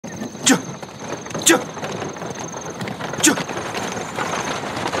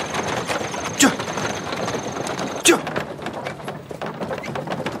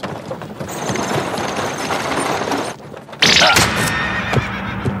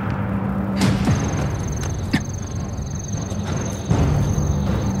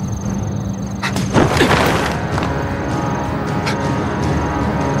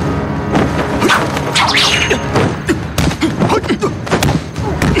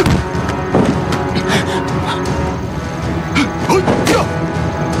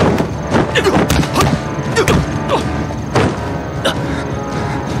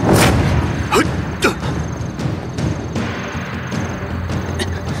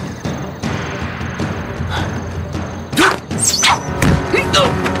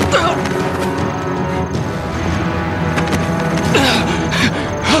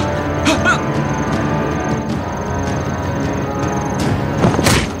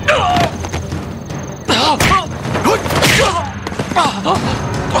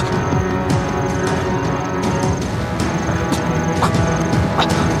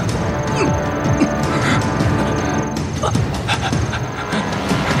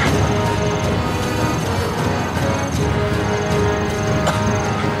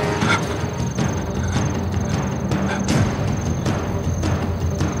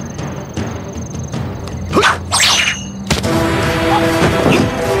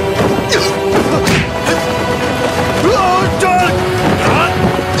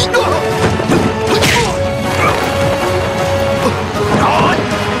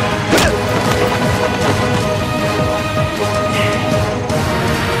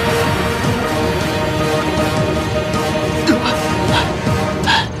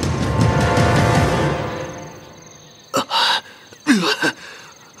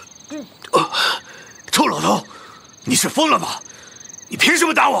是疯了吗？你凭什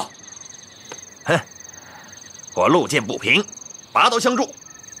么打我？哼，我路见不平，拔刀相助。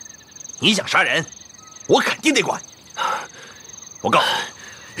你想杀人，我肯定得管。我告诉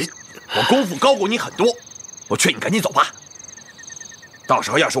你，我功夫高过你很多，我劝你赶紧走吧。到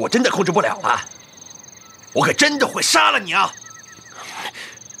时候要是我真的控制不了了，我可真的会杀了你啊！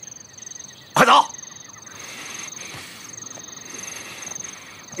快走！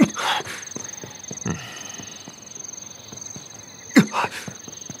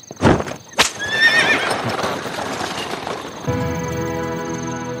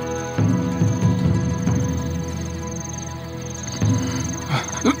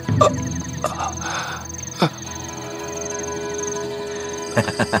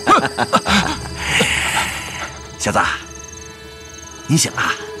小子，你醒了？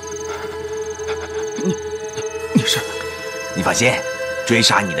你是？你放心，追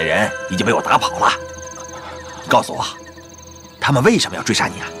杀你的人已经被我打跑了。告诉我，他们为什么要追杀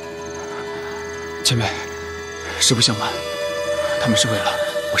你啊？前辈，实不相瞒，他们是为了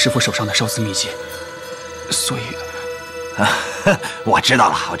我师父手上的烧死秘籍，所以……我知道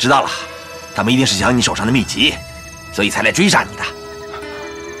了，我知道了，他们一定是想你手上的秘籍，所以才来追杀你的。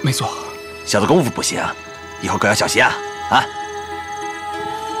没错，小子功夫不行，以后可要小心啊！啊！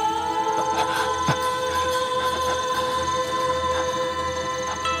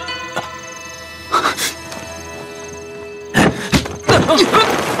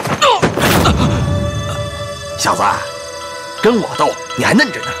小子，跟我斗，你还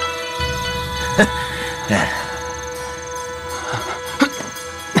嫩着呢。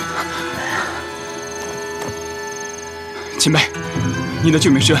前辈，您的救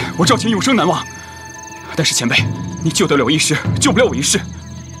命之恩，我赵钱永生难忘。但是前辈，你救得了我一时，救不了我一世。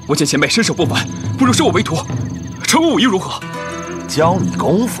我见前辈身手不凡，不如收我为徒，传我武艺如何？教你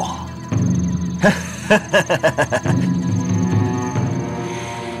功夫。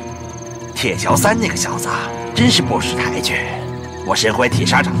铁桥三那个小子真是不识抬举，我身怀铁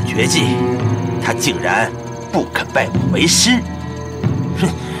砂掌的绝技，他竟然不肯拜我为师。哼，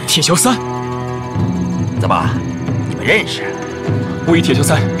铁桥三，怎么，你们认识？我与铁桥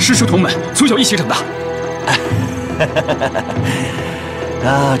三师叔同门，从小一起长大。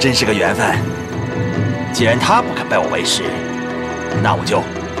啊，真是个缘分。既然他不肯拜我为师，那我就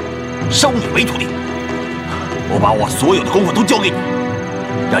收你为徒弟。我把我所有的功夫都教给你，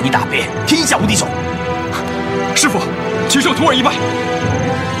让你打遍天下无敌手。师父，请受徒儿一拜。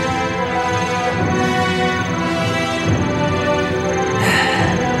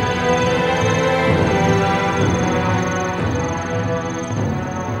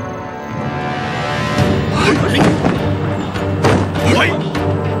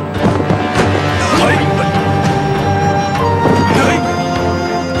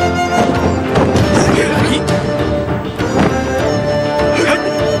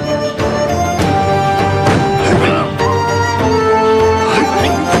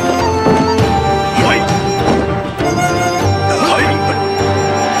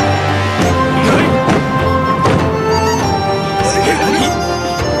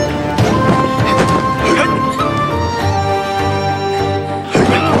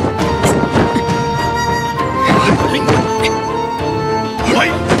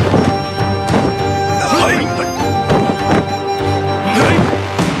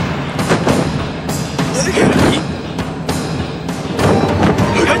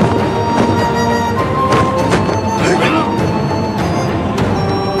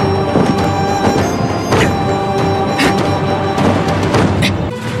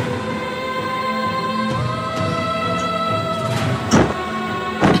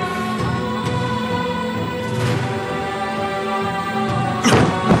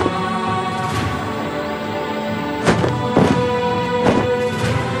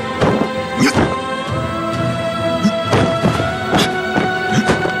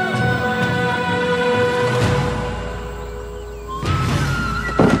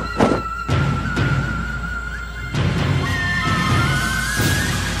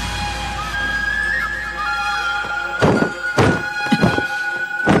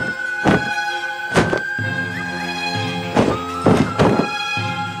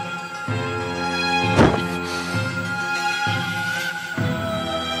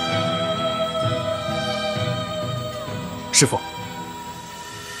师傅。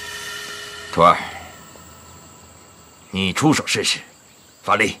徒儿，你出手试试，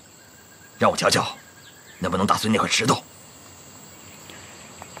发力，让我瞧瞧，能不能打碎那块石头。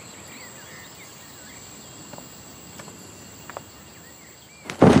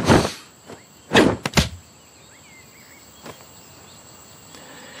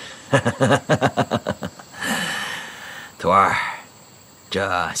徒儿，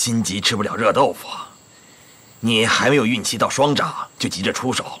这心急吃不了热豆腐，你还没有运气到双掌就急着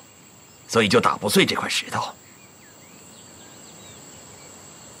出手，所以就打不碎这块石头。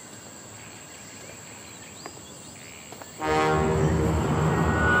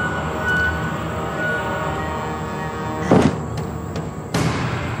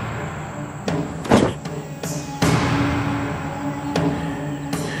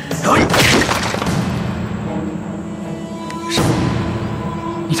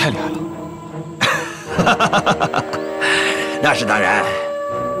你太厉害了！那是当然，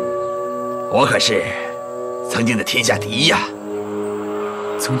我可是曾经的天下第一呀！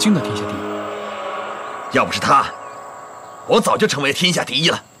曾经的天下第一，要不是他，我早就成为天下第一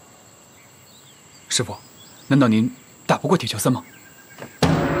了。师傅，难道您打不过铁桥三吗？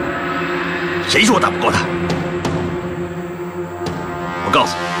谁说我打不过他？我告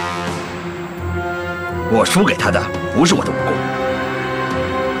诉你，我输给他的不是我的武功。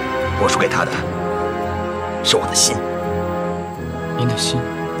我输给他的是我的心。您的心？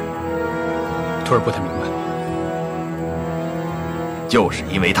徒儿不太明白。就是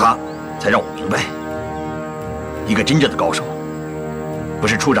因为他，才让我明白，一个真正的高手，不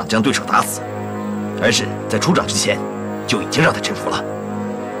是出掌将对手打死，而是在出掌之前就已经让他臣服了。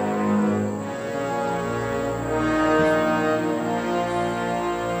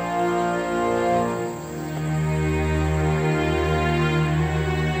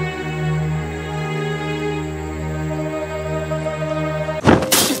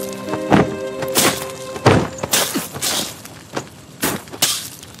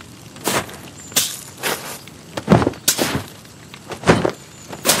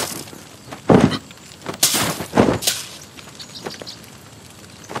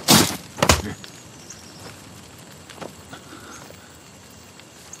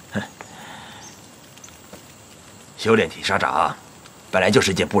修炼铁砂掌，本来就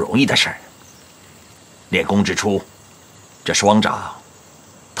是件不容易的事儿。练功之初，这双掌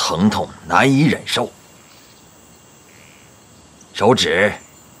疼痛难以忍受，手指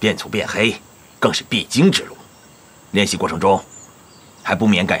变粗变黑，更是必经之路。练习过程中，还不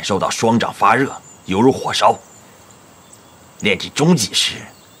免感受到双掌发热，犹如火烧。练至中级时，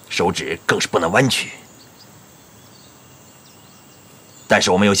手指更是不能弯曲。但是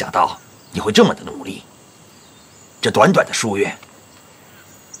我没有想到你会这么的努力。这短短的数月，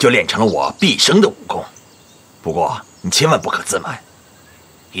就练成了我毕生的武功。不过你千万不可自满，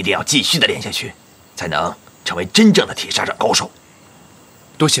一定要继续的练下去，才能成为真正的铁砂掌高手。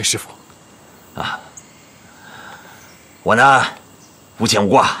多谢师傅。啊，我呢，无牵无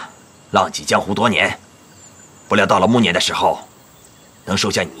挂，浪迹江湖多年，不料到了暮年的时候，能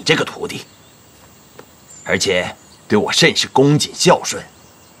收下你这个徒弟，而且对我甚是恭谨孝顺，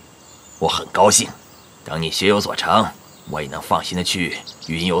我很高兴。等你学有所成，我也能放心的去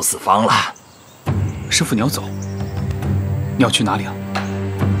云游四方了。师傅，你要走？你要去哪里啊？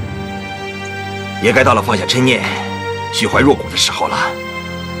也该到了放下嗔念、虚怀若谷的时候了。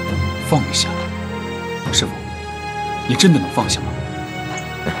放下？师傅，你真的能放下吗？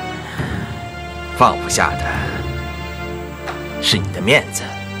放不下的是你的面子，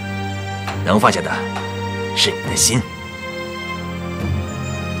能放下的是你的心。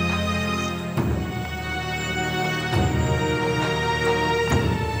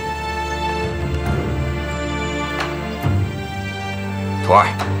徒儿，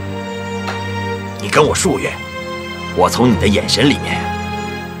你跟我数月，我从你的眼神里面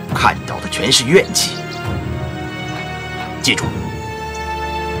看到的全是怨气。记住，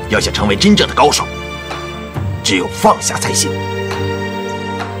要想成为真正的高手，只有放下才行。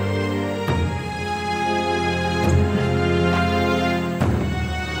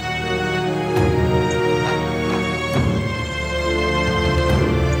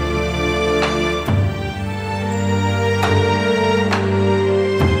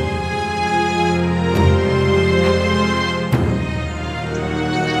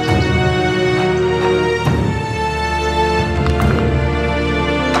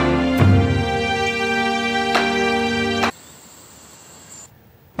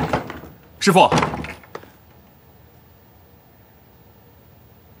师傅，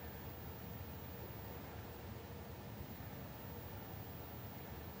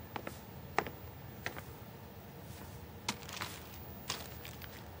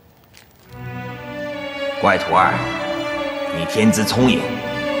乖徒儿，你天资聪颖，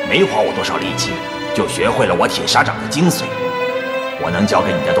没花我多少力气，就学会了我铁砂掌的精髓。我能教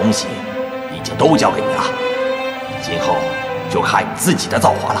给你的东西，已经都教给你了，今后就看你自己的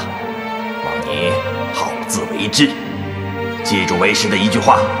造化了。望你好自为之，记住为师的一句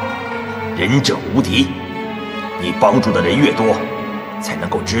话：仁者无敌。你帮助的人越多，才能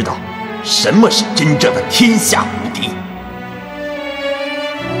够知道什么是真正的天下无敌。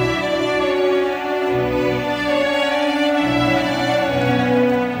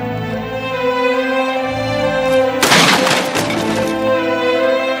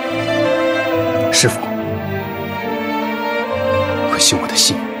师父，可惜我的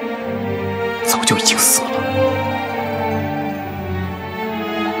心早就已经死了。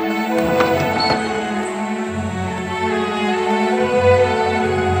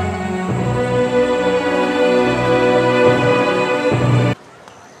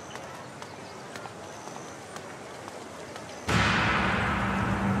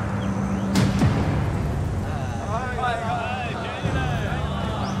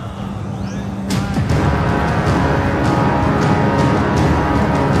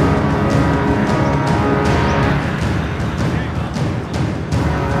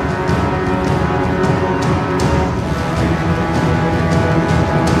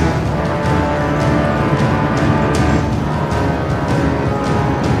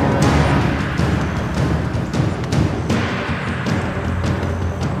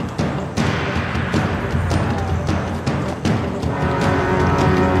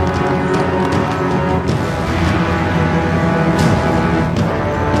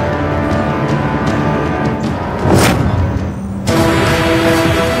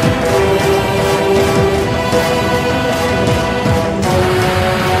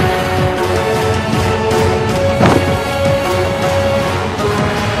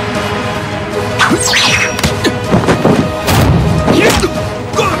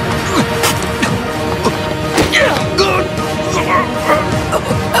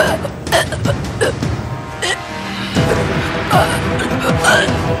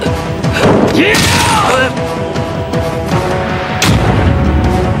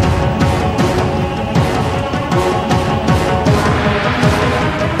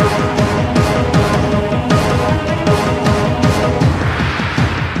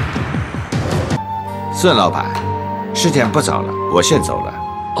孙老板，时间不早了，我先走了。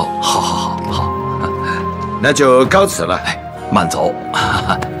哦，好，那就告辞了。慢走，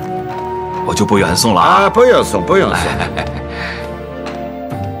我就不远送了啊！不用送，不用送。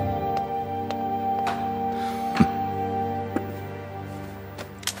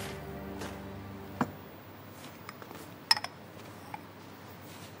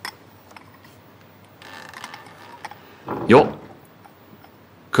哟，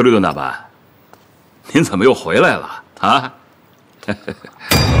克律顿大班，您怎么又回来了啊？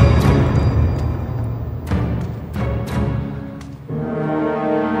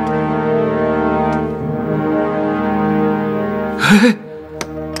嘿，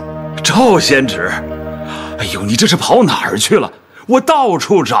赵先旨，哎呦，你这是跑哪儿去了？我到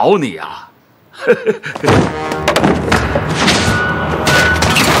处找你呀！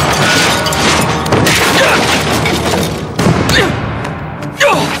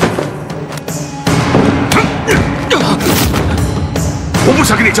我不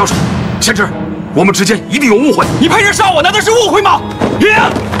想跟你交手，先知，我们之间一定有误会。你派人杀我，难道是误会吗？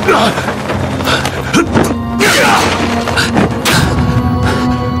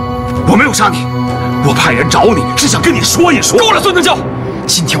我没有杀你，我派人找你是想跟你说一说。够了，孙德教！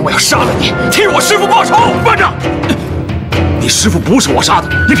今天我要杀了你，替我师父报仇！慢着，你师父不是我杀的，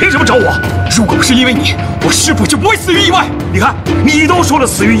你凭什么找我？如果不是因为你，我师父就不会死于意外。你看，你都说了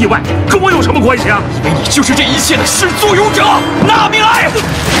死于意外，跟我有什么关系啊？因为你就是这一切的始作俑者！拿命来！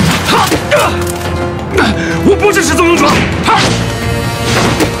我不是始作俑者。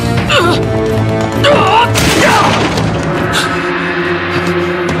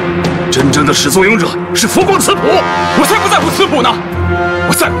真正的始作俑者是佛光词谱，我才不在乎词谱呢！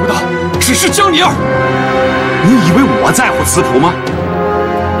我在乎的只是江灵儿。你以为我在乎词谱吗？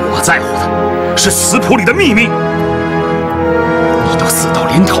我在乎的是词谱里的秘密。你都死到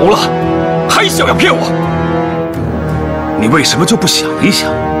临头了，还想要骗我？你为什么就不想一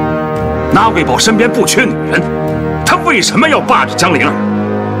想，那魏宝身边不缺女人，他为什么要霸着江灵儿？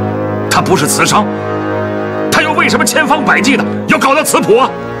他不是词商，他又为什么千方百计的要搞到词谱啊？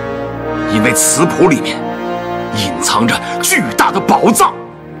因为词谱里面隐藏着巨大的宝藏。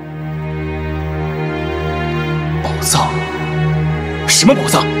宝藏？什么宝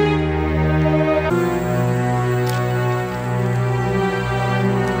藏？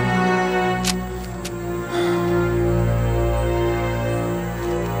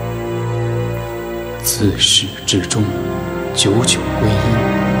自始至终，久久归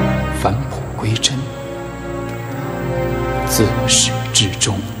一，返璞归真。自始至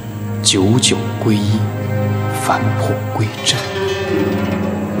终，久久归一，返璞归真。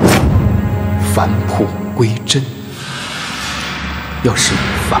返璞归真。要是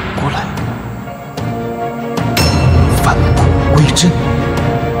反过来，返璞归真。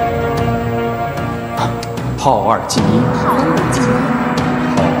炮二进一，炮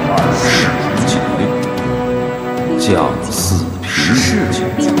二是警令，将四平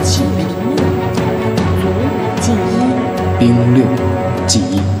六进一，兵六进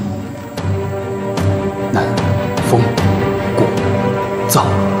一，南风果造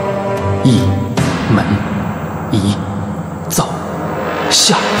一门一造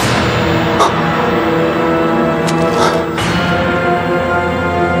下。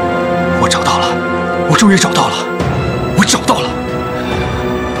我找到了，我终于找到了，我找到了，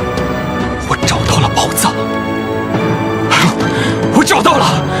我找到了宝藏，我找到了，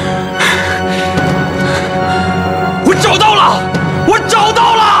我找到了，我找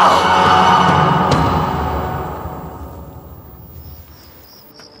到了。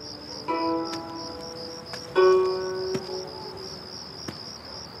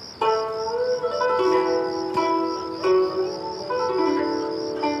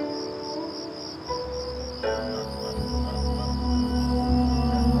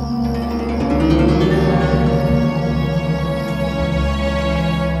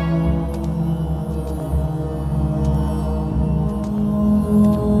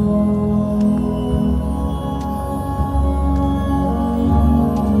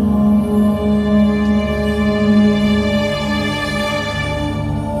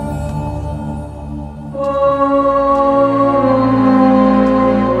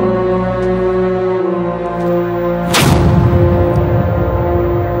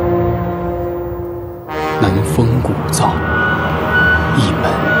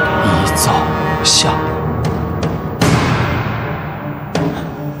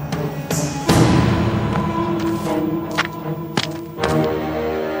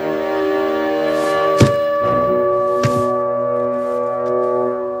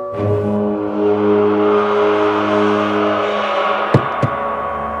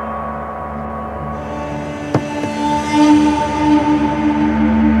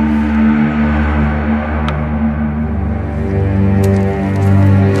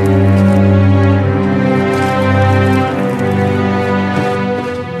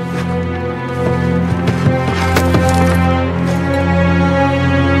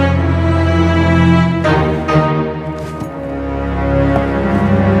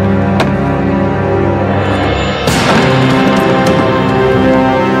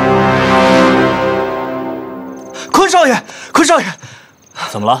少爷，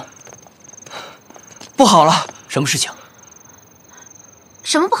怎么了？不好了！什么事情？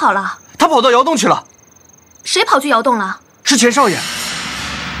什么不好了？他跑到窑洞去了。谁跑去窑洞了？是钱少爷。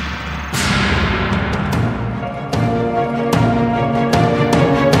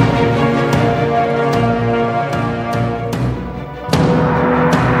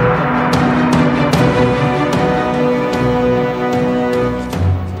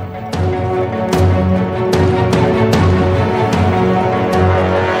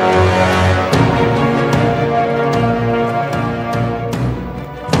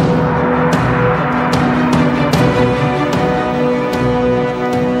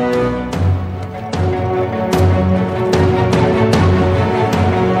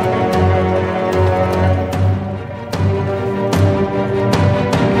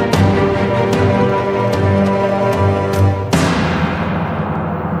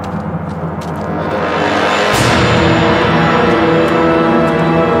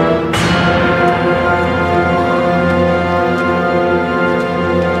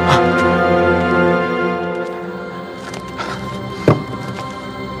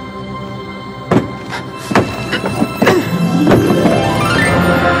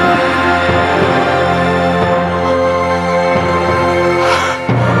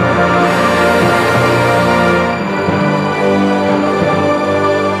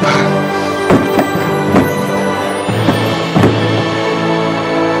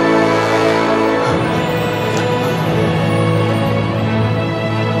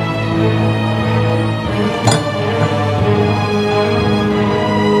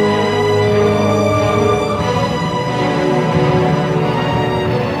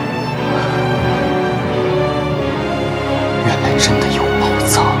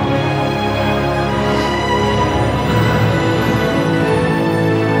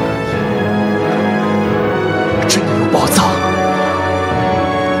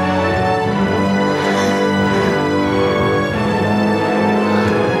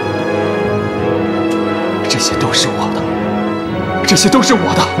都是我的，这些都是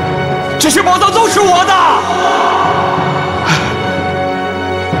我的，这些宝藏都是我的。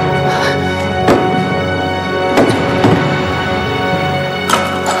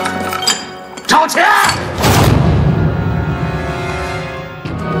赵钱，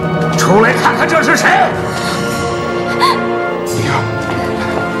出来看看这是谁！灵儿，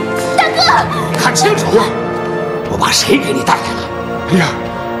大哥，看清楚了，我把谁给你带来了？灵儿，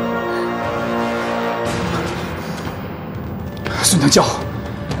孙堂教，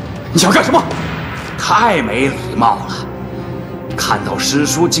你想干什么？太没礼貌了！看到师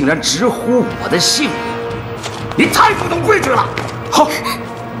叔竟然直呼我的姓名，你太不懂规矩了！好，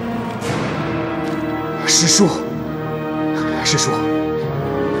师叔，师叔，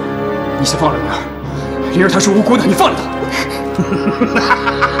你先放了灵儿，灵儿她是无辜的，你放了她。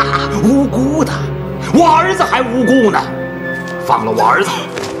无辜的，我儿子还无辜呢。放了我儿子，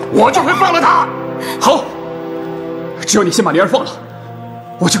我就会放了他。好，只要你先把灵儿放了，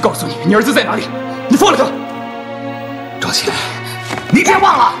我就告诉你你儿子在哪里。你放了他。赵钱，你别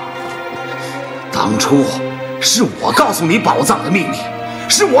忘了，当初是我告诉你宝藏的秘密，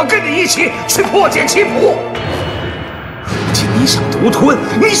是我跟你一起去破解棋谱。如今你想独吞，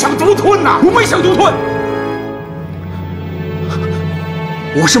你想独吞呐？我没想独吞，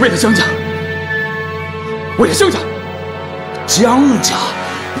我是为了江家，为了江家。江家，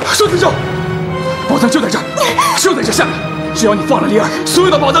孙子教，宝藏就在这儿，就在这下面。只要你放了灵儿，所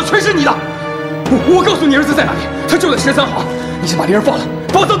有的宝藏全是你的。我告诉你儿子在哪里，他就在13行。你先把灵儿放了，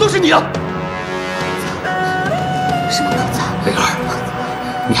宝藏都是你的。什么宝藏？灵儿，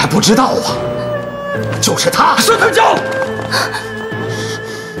你还不知道啊？就是他，孙子教。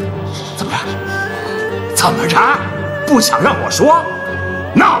怎么着？怎么着？不想让我说？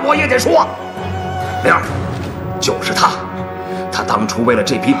那我也得说。灵儿，就是他。他当初为了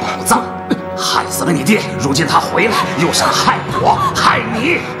这笔宝藏，害死了你爹。如今他回来，又想害我，害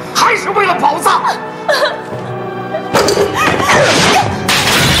你，还是为了宝藏。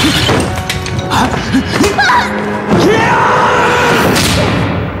灵儿，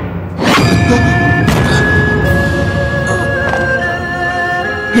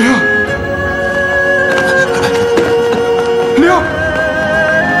灵儿，灵儿，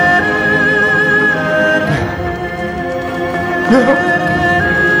灵儿，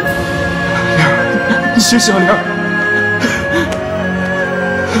你醒醒啊，灵儿！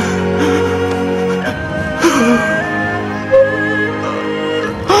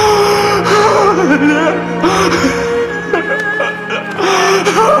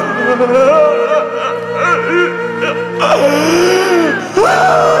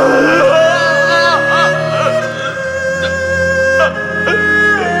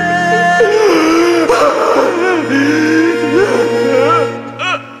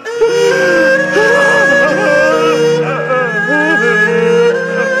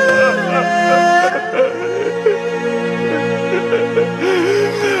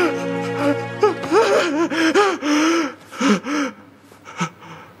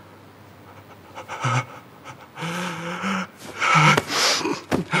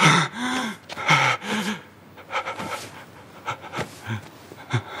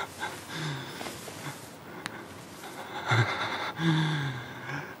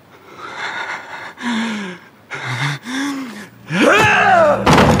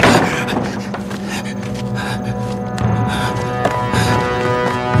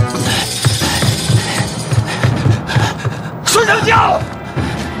孙成教。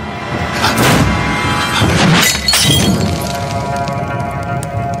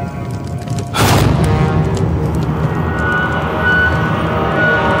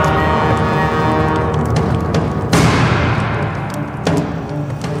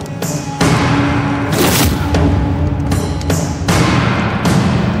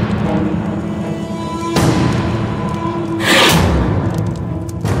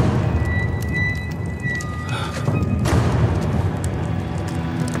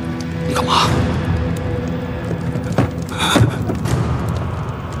你干嘛？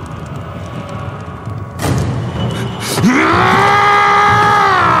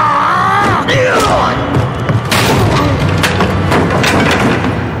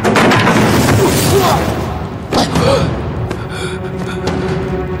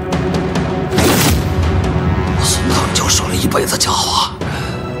孙堂就说了一辈子假话，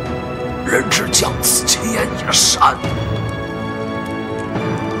人之将死，其言也善。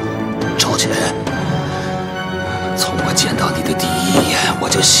赵钱，从我见到你的第一眼，我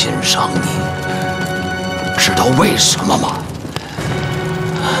就欣赏你，知道为什么吗？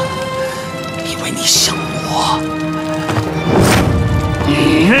因为你像我。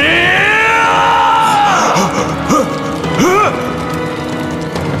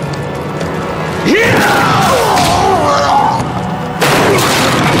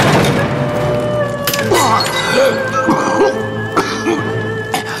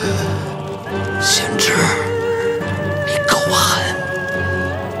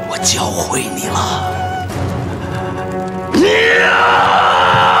教会你了。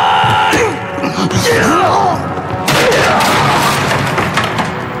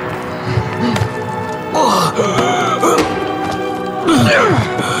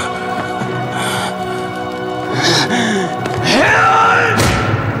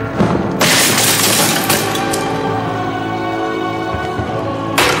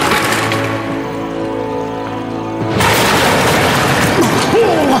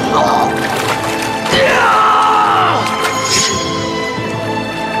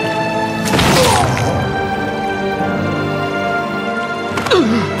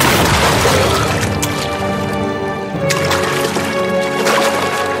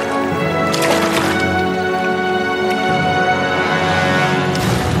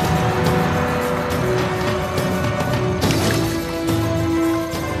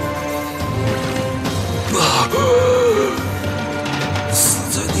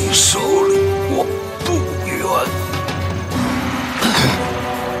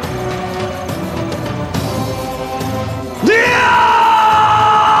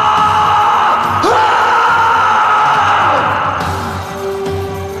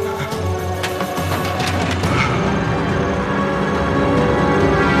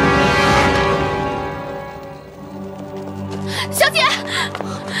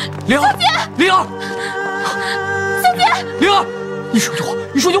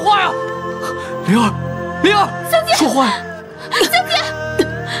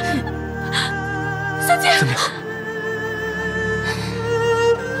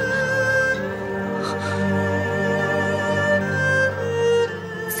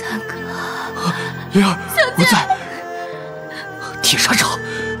灵儿，我在。铁砂掌。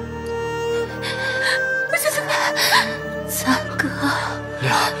三哥，灵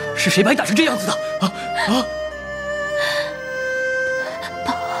儿，是谁把你打成这样子的？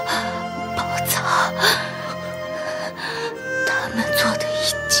宝藏，他们做的一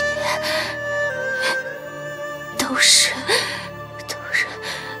切都是为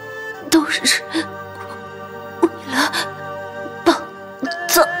了宝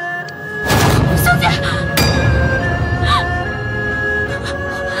藏。小姐，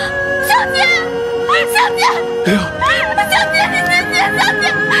灵儿，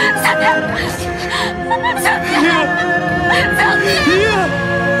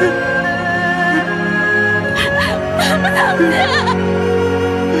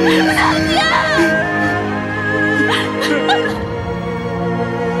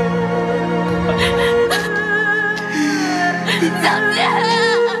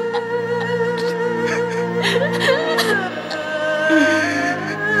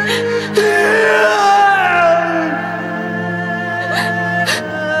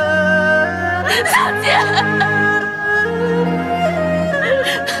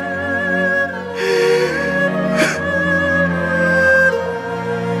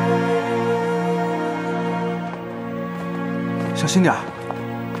小心点儿，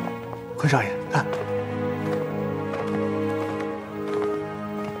坤少爷，看，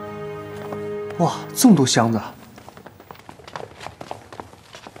哇，这么多箱子！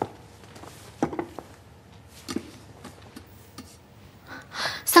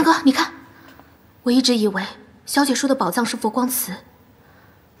三哥，你看，我一直以为小姐说的宝藏是佛光瓷，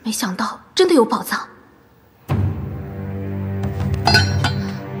没想到真的有宝藏。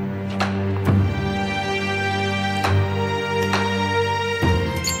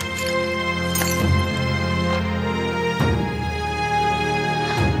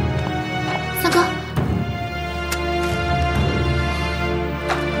三哥，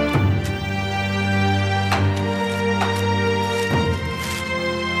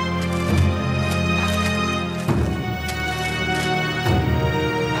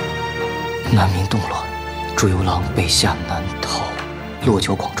南明动乱，朱由榔北下南逃，落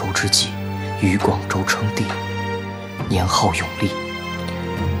脚广州之际，于广州称帝，年号永历。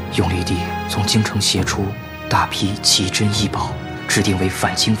永历帝从京城携出大批奇珍异宝，指定为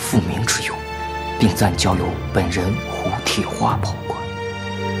反清复明之用，并暂交由本人胡铁花保管。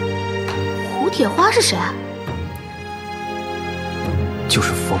胡铁花是谁啊？就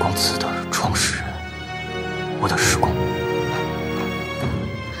是佛光瓷的创始人，我的师公。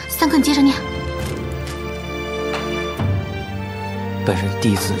三哥，你接着念。本人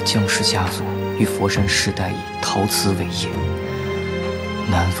弟子江氏家族于佛山世代以陶瓷为业，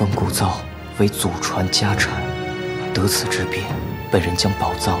南风古灶为祖传家产。得此之便，本人将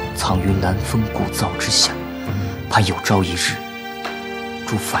宝藏藏于南风古灶之下，盼有朝一日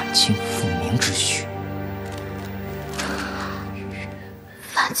助反清复明之需。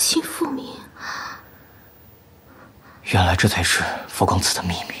反清复明，原来这才是佛光瓷的秘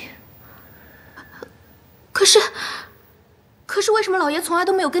密。可是为什么老爷从来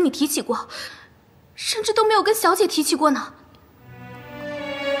都没有跟你提起过，甚至都没有跟小姐提起过呢？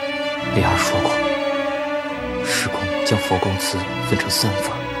莲儿说过，师公将佛光瓷分成3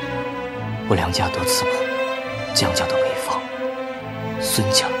份，我梁家得瓷谱，江家得配方，孙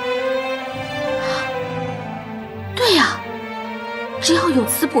家。对呀，只要有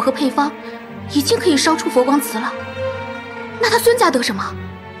瓷谱和配方，已经可以烧出佛光瓷了。那他孙家得什么？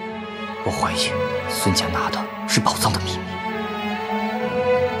我怀疑孙家拿的是宝藏的秘密。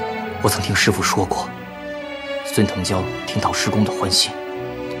我曾听师父说过，孙腾蛟听到师公的欢心，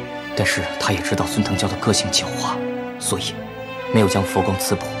但是他也知道孙腾蛟的个性狡猾，所以没有将佛光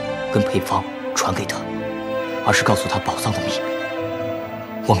瓷谱跟配方传给他，而是告诉他宝藏的秘密。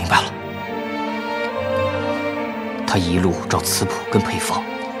我明白了，他一路找瓷谱跟配方，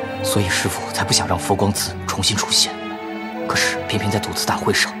所以师父才不想让佛光瓷重新出现。可是偏偏在赌瓷大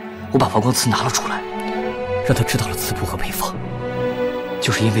会上，我把佛光瓷拿了出来，让他知道了瓷谱和配方。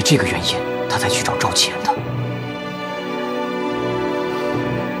就是因为这个原因，他才去找赵钱的。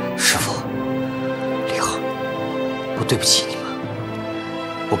师父，灵儿，我对不起你们，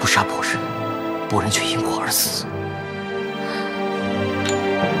我不杀伯仁，伯仁却因我而死。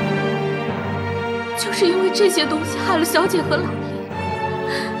就是因为这些东西害了小姐和老爷，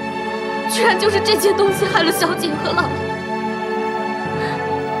居然就是这些东西害了小姐和老爷。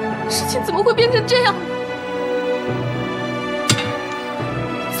事情怎么会变成这样呢？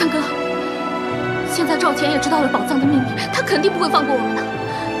三哥，现在赵钱也知道了宝藏的秘密，他肯定不会放过我们的。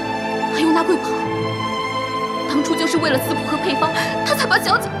还有那贵袍，当初就是为了瓷谱和配方，他才把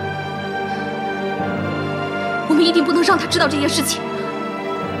小姐……我们一定不能让他知道这件事情。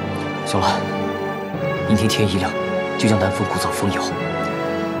小兰，明天天一亮就将南风谷造封油，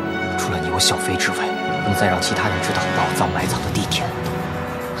除了你我小飞之外，不能再让其他人知道宝藏埋藏的地点。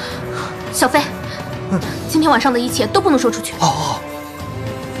小飞，今天晚上的一切都不能说出去。哦。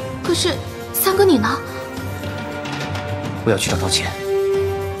可是，三哥你呢？我要去找赵钱，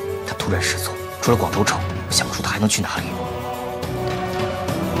他突然失踪，除了广州城，我想不出他还能去哪里。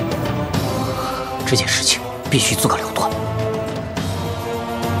这件事情必须做个了断。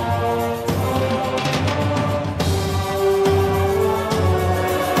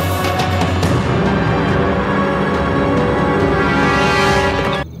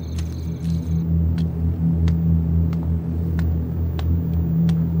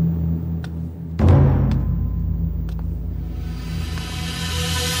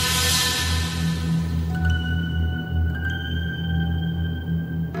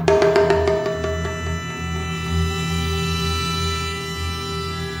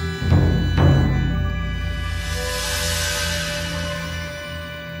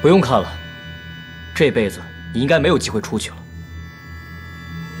不用看了，这辈子你应该没有机会出去了。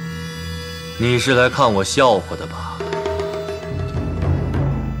你是来看我笑话的吧？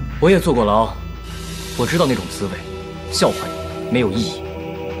我也坐过牢，我知道那种滋味，笑话你没有意义。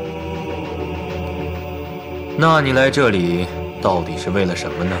那你来这里到底是为了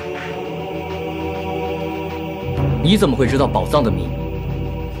什么呢？你怎么会知道宝藏的秘密？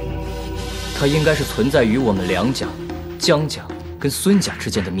它应该是存在于我们梁家、江家跟孙家之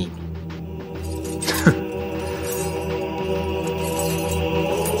间的秘密。哼！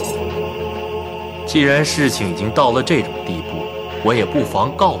既然事情已经到了这种地步，我也不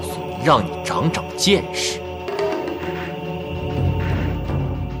妨告诉你，让你长长见识。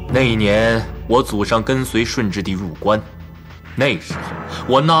那一年，我祖上跟随顺治帝入关，那时候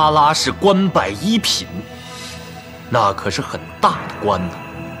我那拉氏官拜一品，那可是很大的官呢。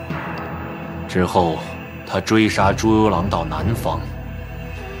之后，他追杀朱由榔到南方。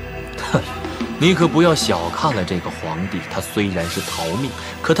哼，你可不要小看了这个皇帝，他虽然是逃命，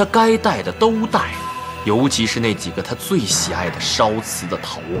可他该带的都带了，尤其是那几个他最喜爱的烧瓷的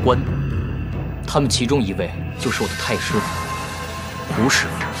陶官。他们其中一位就是我的太师傅胡师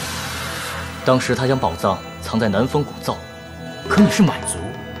傅。当时他将宝藏藏在南风谷造，可你是满族，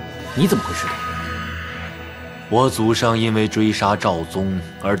你怎么会知道？我祖上因为追杀赵宗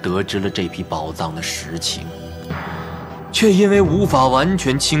而得知了这批宝藏的实情，却因为无法完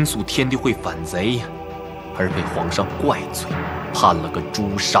全倾诉天地会反贼，而被皇上怪罪，判了个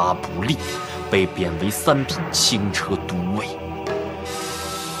诛杀不利，被贬为3品轻车都尉。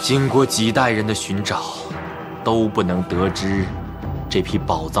经过几代人的寻找，都不能得知这批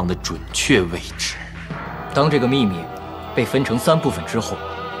宝藏的准确位置。当这个秘密被分成3部分之后，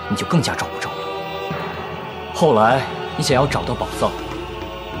你就更加找不着了。后来你想要找到宝藏，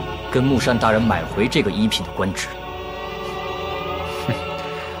跟木山大人买回这个1品的官职。哼，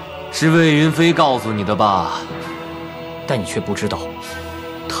是魏云飞告诉你的吧？但你却不知道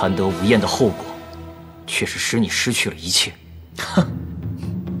贪得无厌的后果，却是使你失去了一切。哼！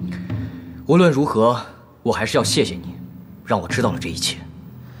无论如何，我还是要谢谢你，让我知道了这一切。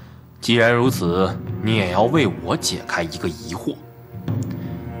既然如此，你也要为我解开一个疑惑。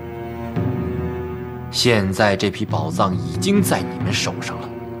现在这批宝藏已经在你们手上了，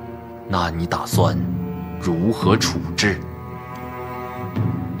那你打算如何处置？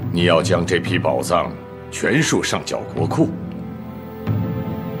你要将这批宝藏全数上缴国库。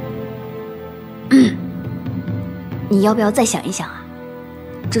你要不要再想一想啊？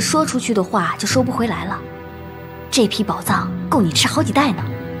这说出去的话就收不回来了。这批宝藏够你吃好几代呢。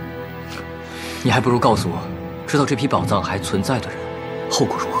你还不如告诉我，知道这批宝藏还存在的人，后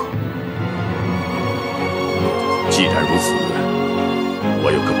果如何？既然如此，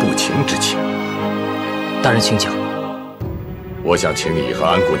我有个不情之请。大人请讲。我想请你和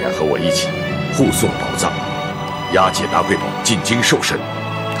安姑娘和我一起护送宝藏，押解大贵宝进京受审。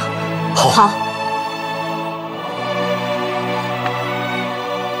好。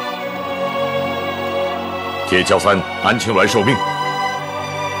铁蛟三、安青鸾受命。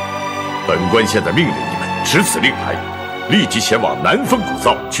本官现在命令你们持此令牌，立即前往南风古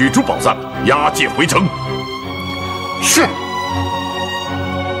灶取出宝藏，押解回城。是。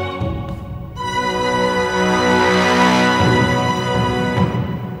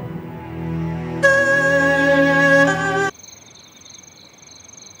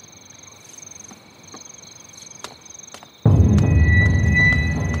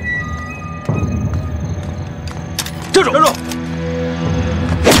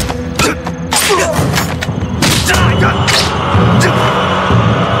站住！站住！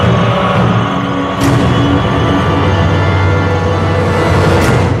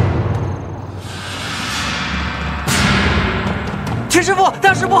铁师傅，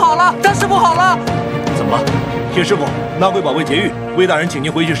大事不好了！大事不好了！怎么了？铁师傅，那贵宝贝劫狱，魏大人请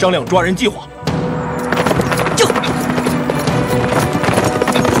您回去商量抓人计划。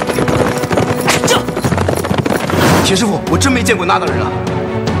铁师傅，我真没见过那大人啊！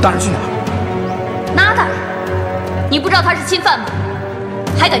大人去哪儿？那大人，你不知道他是钦犯吗？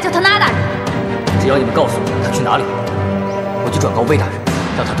还敢叫他那大人？只要你们告诉我他去哪里，我就转告魏大人，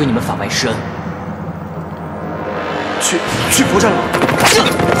让他对你们法外施恩。去佛山了。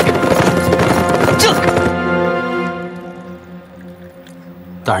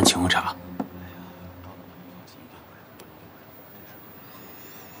大人，请用茶。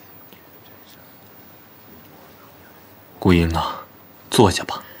顾英啊，坐下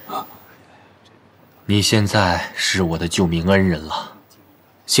吧。你现在是我的救命恩人了。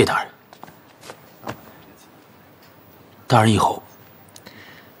谢大人。大人以后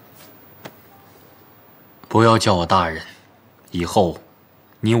不要叫我大人，以后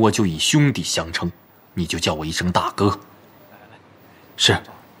你我就以兄弟相称，你就叫我一声大哥。是。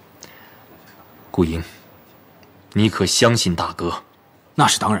顾英，你可相信大哥？那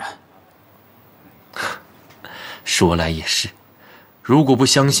是当然。说来也是，如果不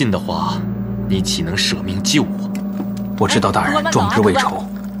相信的话，你岂能舍命救我？我知道大人壮志未酬。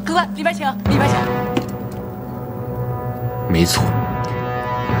哥，里边请，里边请。没错，如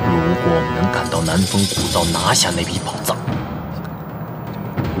果我们能赶到南风古灶拿下那批宝藏，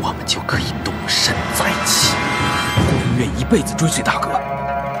我们就可以动身在一起。我愿一辈子追随大哥，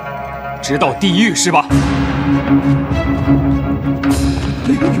直到地狱是吧？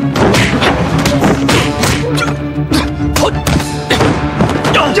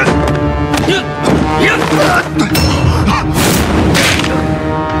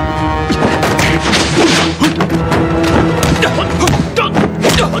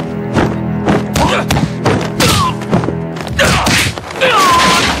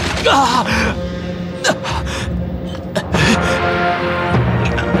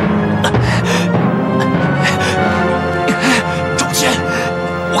赵谦，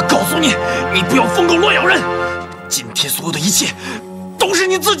我告诉你，你不要疯狗乱咬人。今天所有的一切都是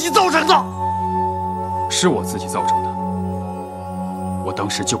你自己造成的。是我自己造成的。我当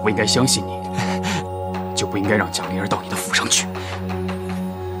时就不应该相信你，就不应该让蒋灵儿到你的府上去。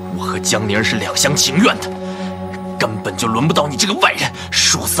我和江灵儿是两厢情愿的，根本就轮不到你这个外人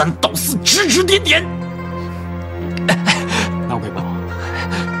说三道四，指指点点。那贵宝，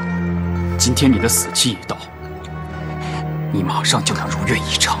今天你的死期已到，你马上就要如愿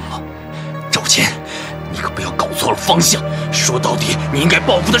以偿了。赵谦，你可不要搞错了方向。说到底，你应该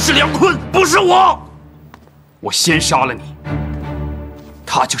报复的是梁坤，不是我。我先杀了你，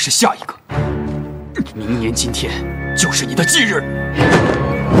他就是下一个。明年今天就是你的忌日。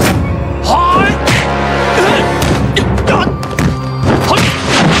嗨！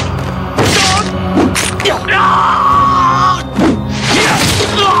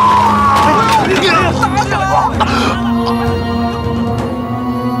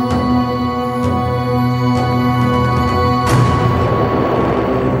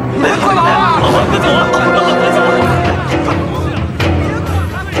走啊！快走！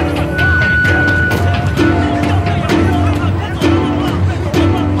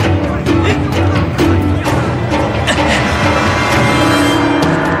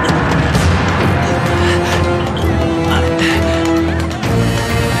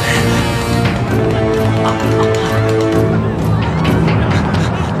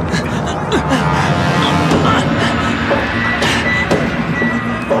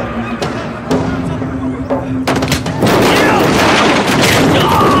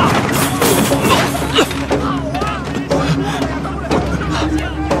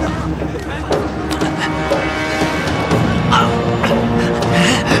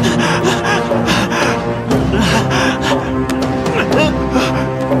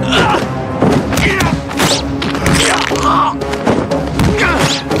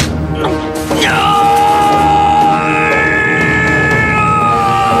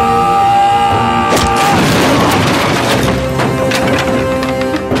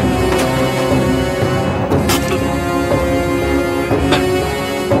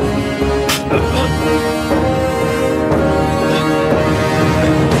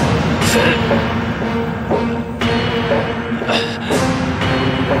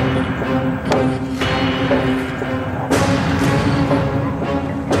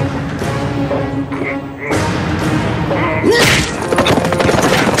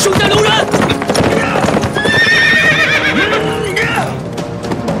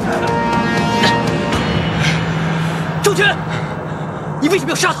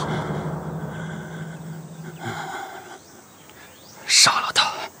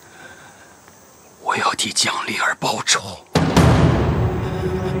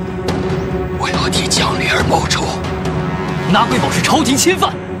侵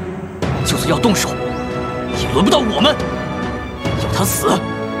犯，就算要动手，也轮不到我们。要他死，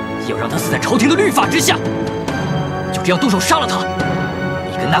也要让他死在朝廷的律法之下。就这样动手杀了他，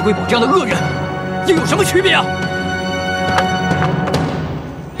你跟那贵宝这样的恶人，又有什么区别啊？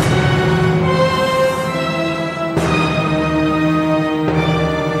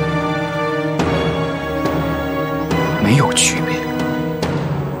没有区别。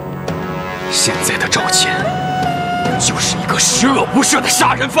现在的赵谦就是一个十恶不赦的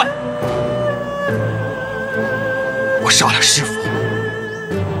杀人犯。我杀了师傅，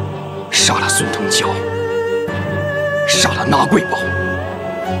杀了孙腾蛟，杀了那贵宝，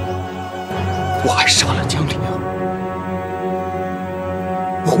我还杀了江灵儿。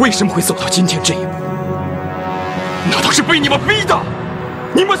我为什么会走到今天这一步？难道是被你们逼的？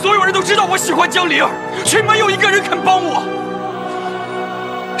你们所有人都知道我喜欢江灵儿，却没有一个人肯帮我。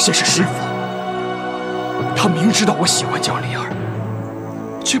先是师傅，他明知道我喜欢江灵儿，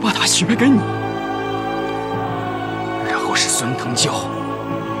却把她许配给你。然后是孙腾蛟，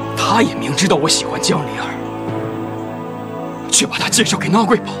他也明知道我喜欢江灵儿，却把她介绍给那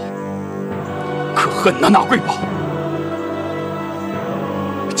贵宝。可恨的那贵宝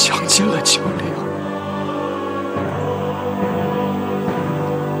强奸了江灵儿。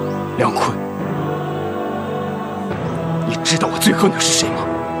梁坤，你知道我最恨的是谁吗？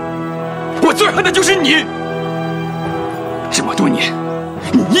我最恨的就是你。这么多年，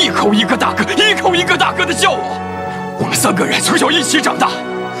你一口一个大哥，一口一个大哥的叫我。我们三个人从小一起长大。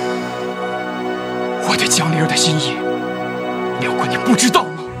我对江灵儿的心意，梁坤，你不知道吗？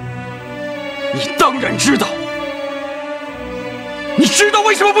你当然知道。你知道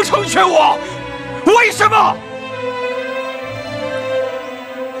为什么不成全我？为什么？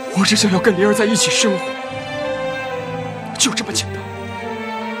我只想要跟灵儿在一起生活，就这么简单。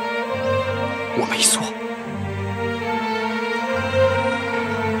我没错，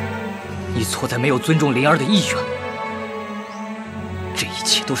你错在没有尊重灵儿的意愿。这一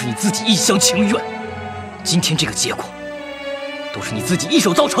切都是你自己一厢情愿。今天这个结果，都是你自己一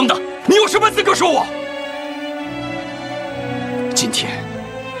手造成的。你有什么资格说我？今天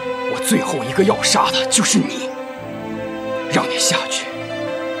我最后一个要杀的就是你，让你下去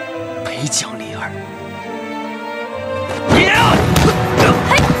陪江灵儿。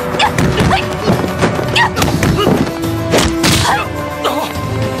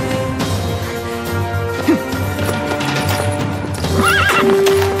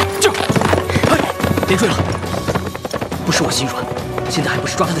别追了，不是我心软，现在还不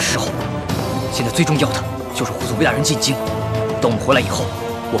是抓他的时候。现在最重要的就是护送魏大人进京。等我们回来以后，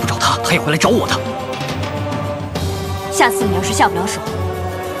我不找他，他也会来找我的。下次你要是下不了手，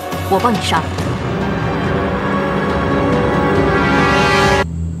我帮你杀了他。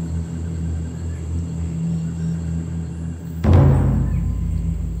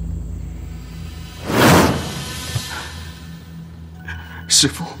师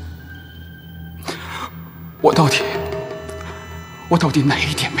父，我到底哪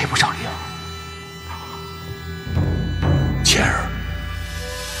一点配不上灵儿？谦儿，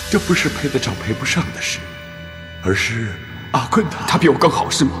这不是配得上配不上的事，而是阿坤他比我更好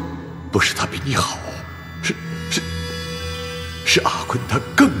是吗？不是他比你好，是阿坤他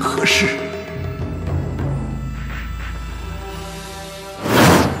更合适。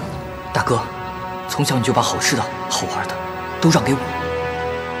大哥，从小你就把好吃的好玩的都让给我，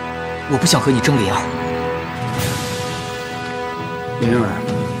我不想和你争灵儿。灵儿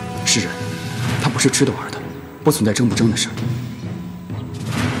是人，她不是吃的玩的，不存在争不争的事。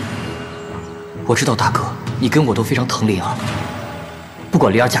我知道大哥，你跟我都非常疼灵儿，不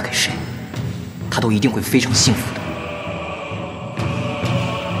管灵儿嫁给谁，她都一定会非常幸福的。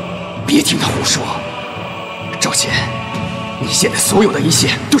别听他胡说，赵谦，你现在所有的一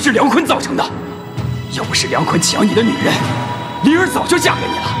切都是梁坤造成的。要不是梁坤抢你的女人，灵儿早就嫁给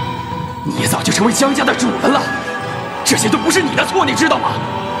你了，你也早就成为江家的主人了。这些都不是你的错，你知道吗？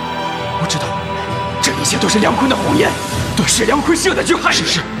我知道，这一切都是梁坤的谎言，对，是梁坤设的局，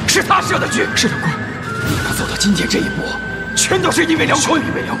是他设的局，是梁坤。你能走到今天这一步，全都是因为梁坤，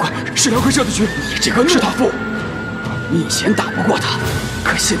是梁坤设的局。你这个懦夫，你以前打不过他，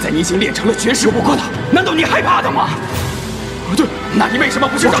可现在你已经练成了绝世武功了，难道你害怕他吗？对，那你为什么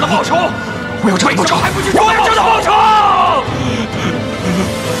不去找他报仇？我要找他报仇，还不去找他报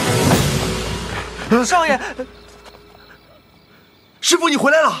仇！少爷。师傅，你回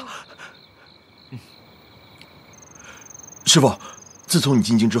来了。师傅，自从你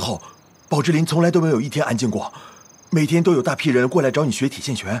进京之后，宝芝林从来都没有一天安静过，每天都有大批人过来找你学铁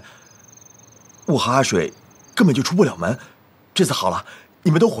线拳。我和阿水根本就出不了门。这次好了，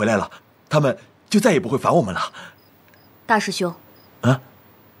你们都回来了，他们就再也不会烦我们了。大师兄，啊，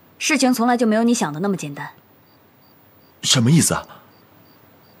事情从来就没有你想的那么简单。什么意思啊？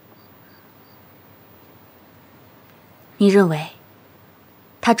你认为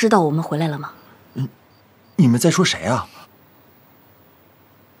他知道我们回来了吗？你们在说谁啊？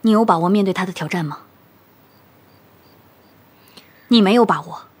你有把握面对他的挑战吗？你没有把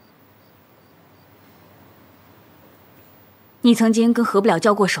握。你曾经跟何不了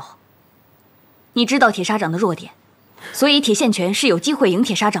交过手，你知道铁砂掌的弱点，所以铁线拳是有机会赢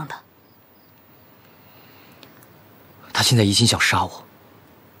铁砂掌的。他现在一心想杀我，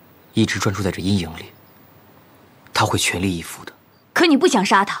一直专注在这阴影里。他会全力以赴的。可你不想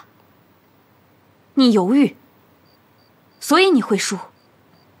杀他，你犹豫，所以你会输。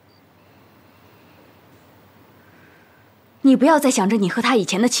你不要再想着你和他以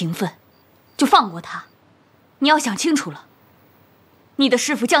前的情分，就放过他。你要想清楚了，你的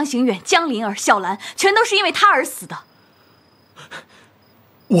师父江行远、江灵儿、小兰，全都是因为他而死的。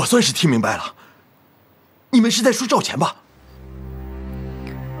我算是听明白了，你们是在说赵钱吧？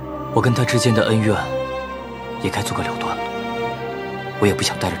我跟他之间的恩怨也该做个了断了。我也不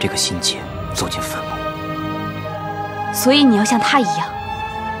想带着这个心结走进坟墓。所以你要像他一样，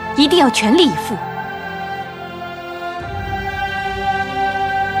一定要全力以赴。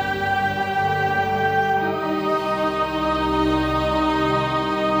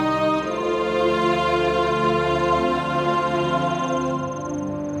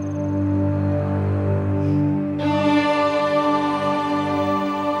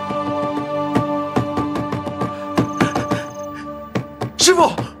师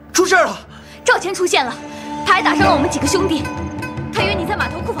傅，出事了！赵钱出现了，他还打伤了我们几个兄弟。他约你在码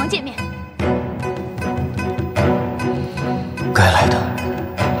头库房见面。该来的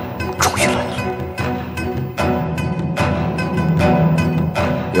终于来了。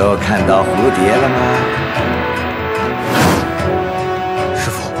又看到蝴蝶了吗？师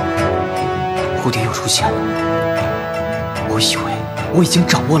傅，蝴蝶又出现了。我以为我已经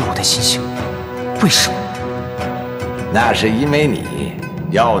掌握了我的心性，为什么？那是因为你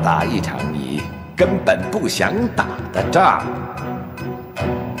要打一场你根本不想打的仗。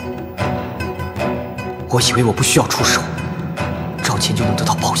我以为我不需要出手，赵钱就能得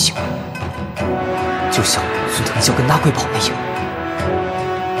到报应，就像孙腾霄跟拉贵宝那样。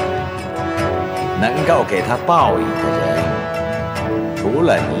能够给他报应的人，除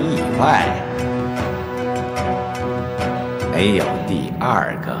了你以外，没有第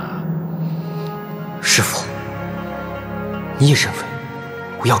二个。师傅，你也认为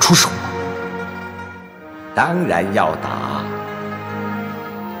我要出手吗？当然要打。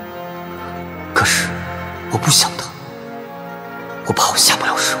可是我不想打，我怕我下不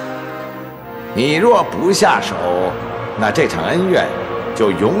了手。你若不下手，那这场恩怨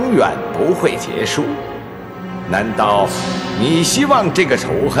就永远不会结束。难道你希望这个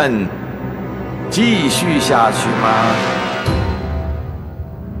仇恨继续下去吗？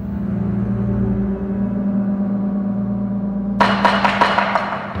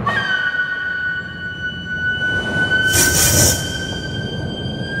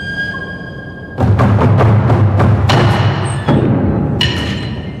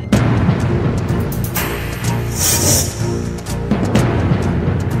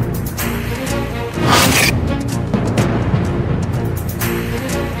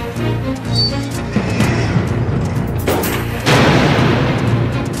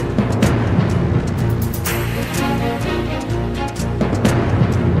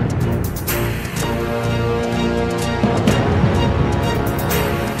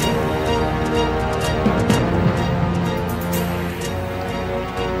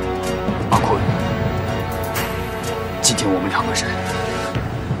天我们2个人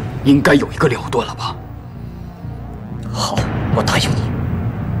应该有一个了断了吧？好，我答应你，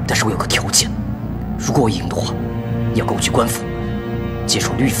但是我有个条件，如果我赢的话，你要跟我去官府，接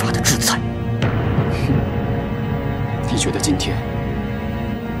受律法的制裁。你觉得今天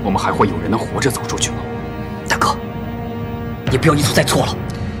我们还会有人能活着走出去吗？大哥，你不要一错再错了。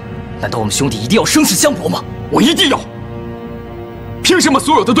难道我们兄弟一定要生死相搏吗？我一定要！凭什么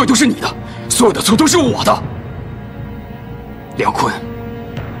所有的对都是你的，所有的错都是我的？梁坤，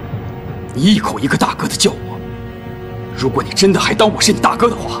你一口一个大哥的叫我，如果你真的还当我是你大哥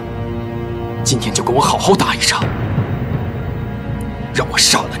的话，今天就跟我好好打一场，让我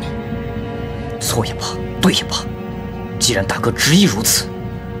杀了你。错也罢，对也罢，既然大哥执意如此，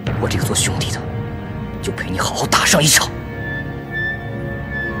我这个做兄弟的就陪你好好打上一场。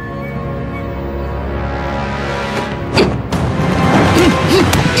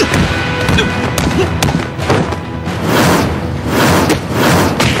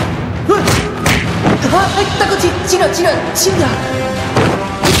哎，大哥，轻点，轻点，轻点！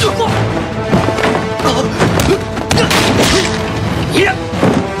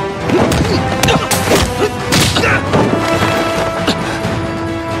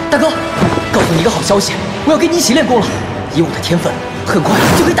大哥，告诉你一个好消息，我要跟你一起练功了。以我的天分，很快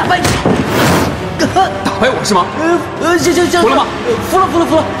就可以打败你了。打败我是吗？行，服了吗？服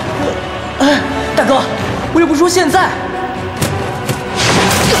了。大哥，我又不是说现在。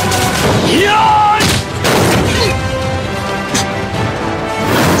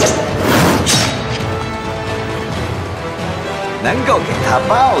能够给他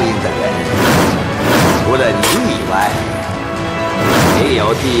报应的人，除了你以外，没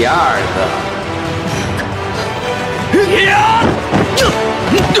有第二个。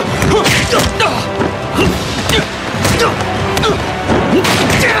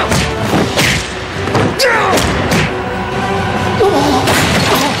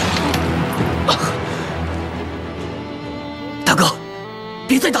大哥，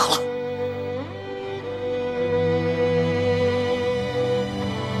别再打了。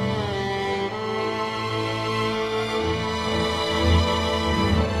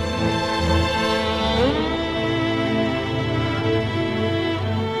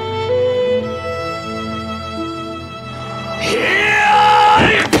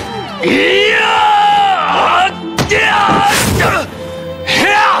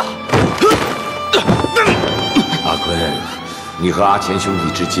阿坤，你和阿钱兄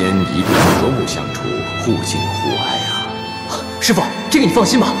弟之间一定要和睦相处，互敬互爱啊！师傅，这个你放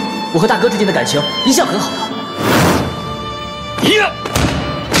心吧，我和大哥之间的感情一向很好的。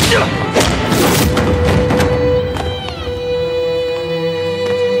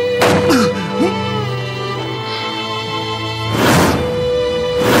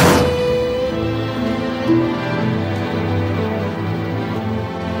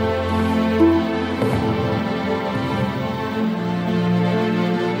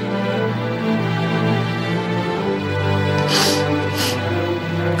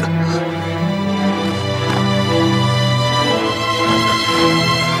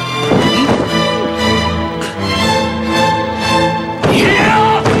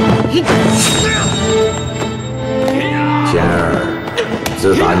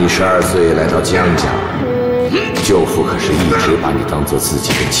自打你12岁来到江家，舅父可是一直把你当做自己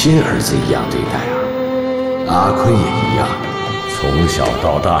的亲儿子一样对待啊。阿坤也一样，从小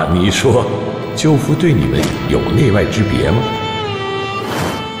到大，你说舅父对你们有内外之别吗？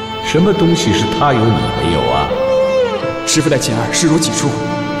什么东西是他有你没有啊？师父待钱儿视如己出，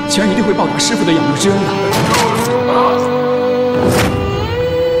钱儿一定会报答师父的养育之恩的。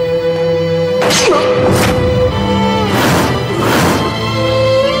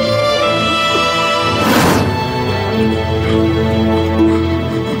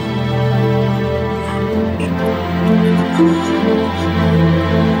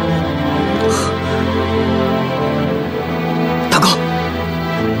大哥，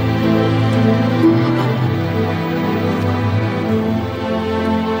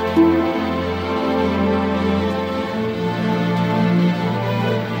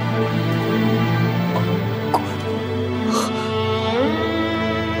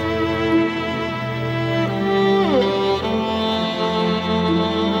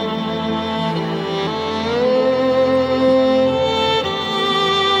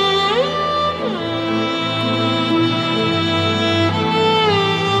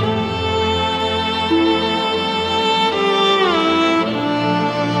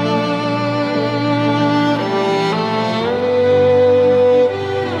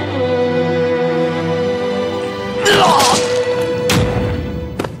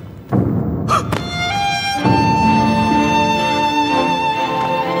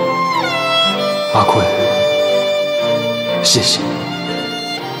谢谢，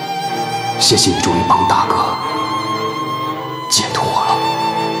谢谢你终于帮大哥解脱了。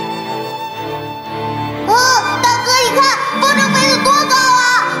大哥，你看风筝飞得多高啊！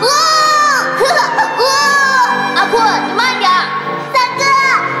阿坤，你慢点。三哥，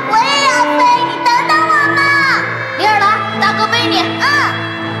我也要飞，你等等我嘛。灵儿来，大哥背你。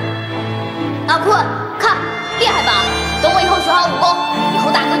阿坤，看，厉害吧？等我以后学好武功，以后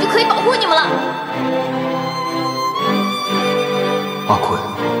大哥就可以保护你们了。阿坤，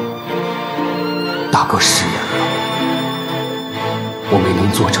大哥食言了，我没能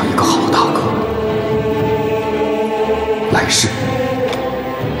做成一个好大哥。来世吧。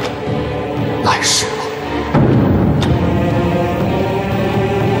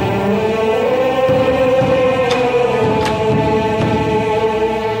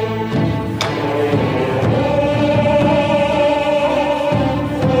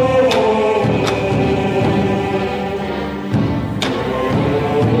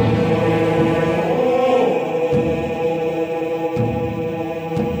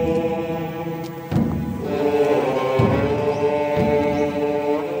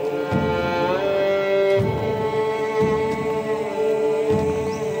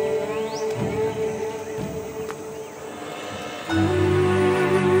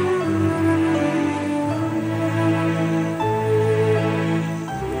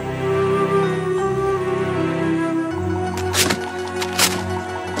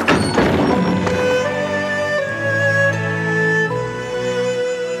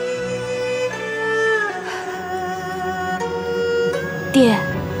爹，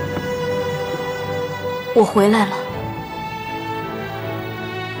我回来了，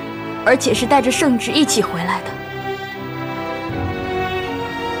而且是带着圣旨一起回来的。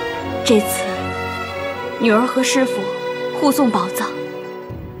这次，女儿和师傅护送宝藏，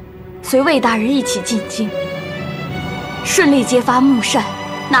随魏大人一起进京，顺利揭发木扇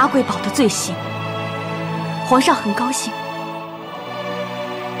拿瑰宝的罪行。皇上很高兴，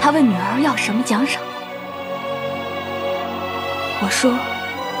他问女儿要什么奖赏。我说，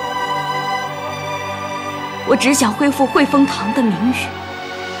我只想恢复汇丰堂的名誉。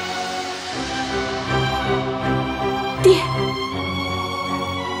爹，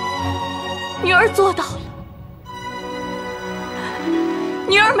女儿做到了，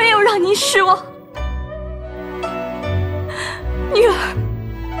女儿没有让您失望。女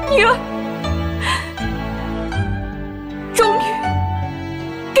儿，终于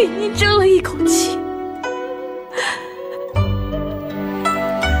给您争了一口气。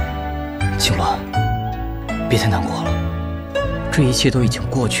青鸾，别太难过了，这一切都已经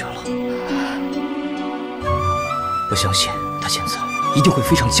过去了。我相信他现在一定会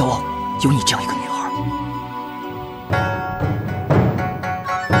非常骄傲，有你这样一个女儿。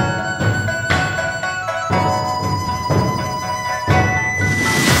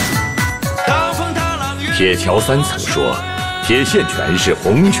铁桥三曾说，铁线拳是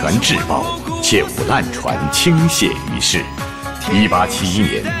洪拳至宝，切勿滥传轻泄于世。1871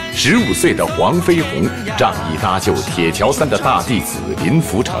年，15岁的黄飞鸿仗义搭救铁桥三的大弟子林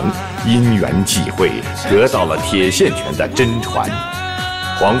福成，因缘际会得到了铁线拳的真传。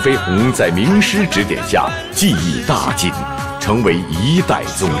黄飞鸿在名师指点下技艺大进，成为一代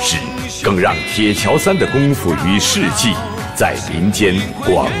宗师，更让铁桥三的功夫与事迹在民间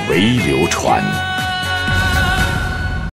广为流传。